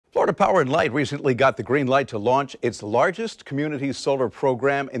Florida Power and Light recently got the green light to launch its largest community solar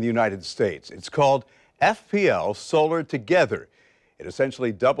program in the United States. It's called FPL Solar Together. It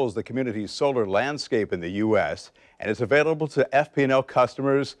essentially doubles the community solar landscape in the U.S. and it's available to FP&L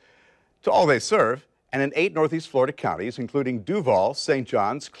customers to all they serve and in 8 Northeast Florida counties, including Duval, St.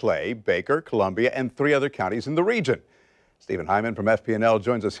 Johns, Clay, Baker, Columbia, and 3 other counties in the region. Stephen Hyman from FP&L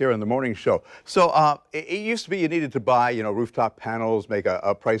joins us here on the morning show. So it used to be you needed to buy, rooftop panels, make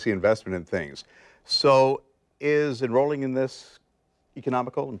a pricey investment in things. So is enrolling in this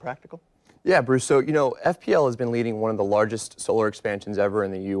economical and practical? Yeah, Bruce. So, FPL has been leading one of the largest solar expansions ever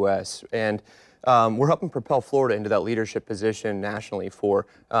in the U.S. And we're helping propel Florida into that leadership position nationally for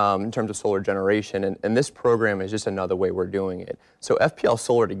in terms of solar generation. And this program is just another way we're doing it. So FPL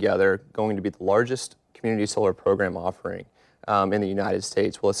Solar Together, going to be the largest community solar program offering in the United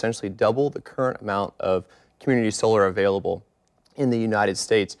States, will essentially double the current amount of community solar available in the United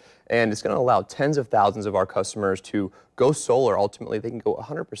States. And it's going to allow tens of thousands of our customers to go solar. Ultimately, they can go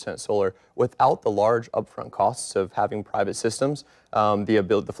 100% solar without the large upfront costs of having private systems,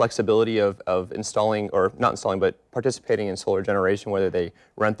 the flexibility of installing, or not installing, but participating in solar generation, whether they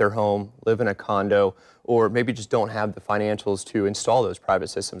rent their home, live in a condo, or maybe just don't have the financials to install those private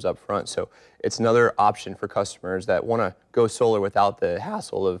systems up front. So it's another option for customers that want to go solar without the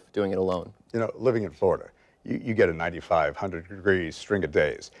hassle of doing it alone. Living in Florida, you get a 95, 100-degree string of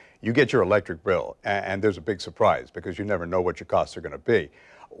days. You get your electric bill, and there's a big surprise because you never know what your costs are going to be.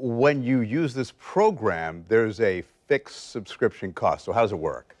 When you use this program, there's a fixed subscription cost. So how does it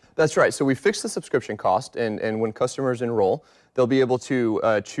work? That's right. So we fix the subscription cost, and when customers enroll, they'll be able to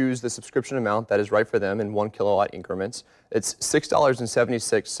choose the subscription amount that is right for them in 1 kilowatt increments. It's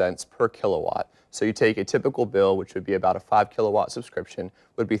 $6.76 per kilowatt. So you take a typical bill, which would be about a 5 kilowatt subscription,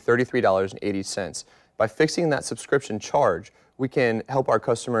 would be $33.80. By fixing that subscription charge, we can help our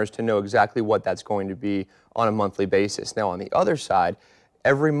customers to know exactly what that's going to be on a monthly basis. Now, on the other side,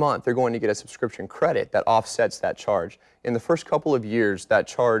 every month they're going to get a subscription credit that offsets that charge. In the first couple of years, that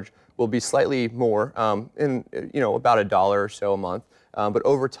charge will be slightly more, about $1 or so a month. But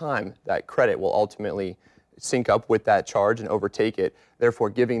over time, that credit will ultimately sync up with that charge and overtake it, therefore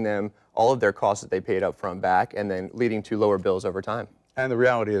giving them all of their costs that they paid up front back and then leading to lower bills over time. And the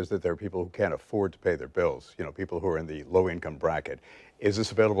reality is that there are people who can't afford to pay their bills, people who are in the low-income bracket. Is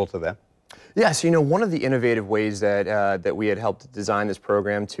this available to them? Yes, one of the innovative ways that we had helped design this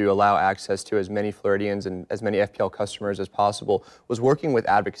program to allow access to as many Floridians and as many FPL customers as possible was working with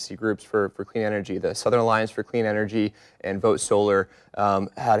advocacy groups for clean energy. The Southern Alliance for Clean Energy and Vote Solar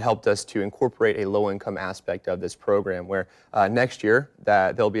had helped us to incorporate a low-income aspect of this program where next year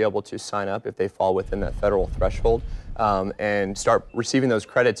that they'll be able to sign up if they fall within that federal threshold and start receiving those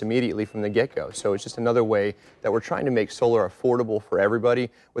credits immediately from the get-go. So it's just another way that we're trying to make solar affordable for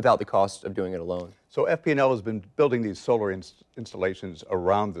everybody without the cost of doing it alone. So FP&L has been building these solar installations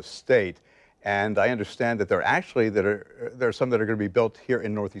around the state, and I understand that there are some that are going to be built here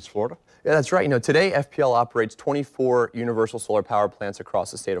in Northeast Florida? Yeah, that's right. Today FPL operates 24 universal solar power plants across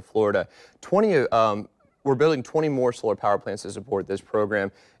the state of Florida. We're building 20 more solar power plants to support this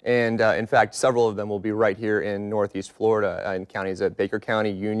program, and in fact, several of them will be right here in Northeast Florida in counties of Baker County,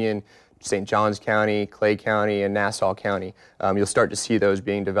 Union, St. Johns County, Clay County, and Nassau County. You'll start to see those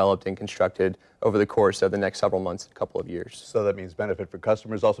being developed and constructed over the course of the next several months, a couple of years. So that means benefit for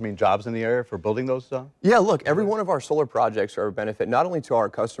customers, also mean jobs in the area for building those? Yeah, look, every one of our solar projects are a benefit not only to our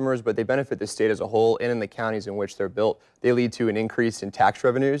customers, but they benefit the state as a whole and in the counties in which they're built. They lead to an increase in tax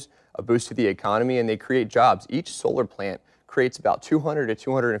revenues, a boost to the economy, and they create jobs. Each solar plant creates about 200 to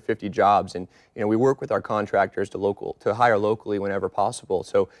 250 jobs, and we work with our contractors to hire locally whenever possible.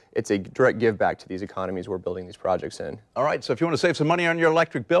 So it's a direct give back to these economies we're building these projects in. All right, so if you want to save some money on your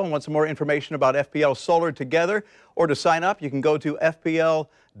electric bill and want some more information about FPL Solar Together, or to sign up, you can go to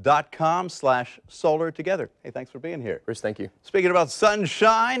fpl.com/solar together. Hey, thanks for being here. Bruce, thank you. Speaking about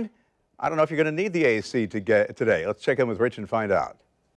sunshine, I don't know if you're going to need the AC today. Let's check in with Rich and find out.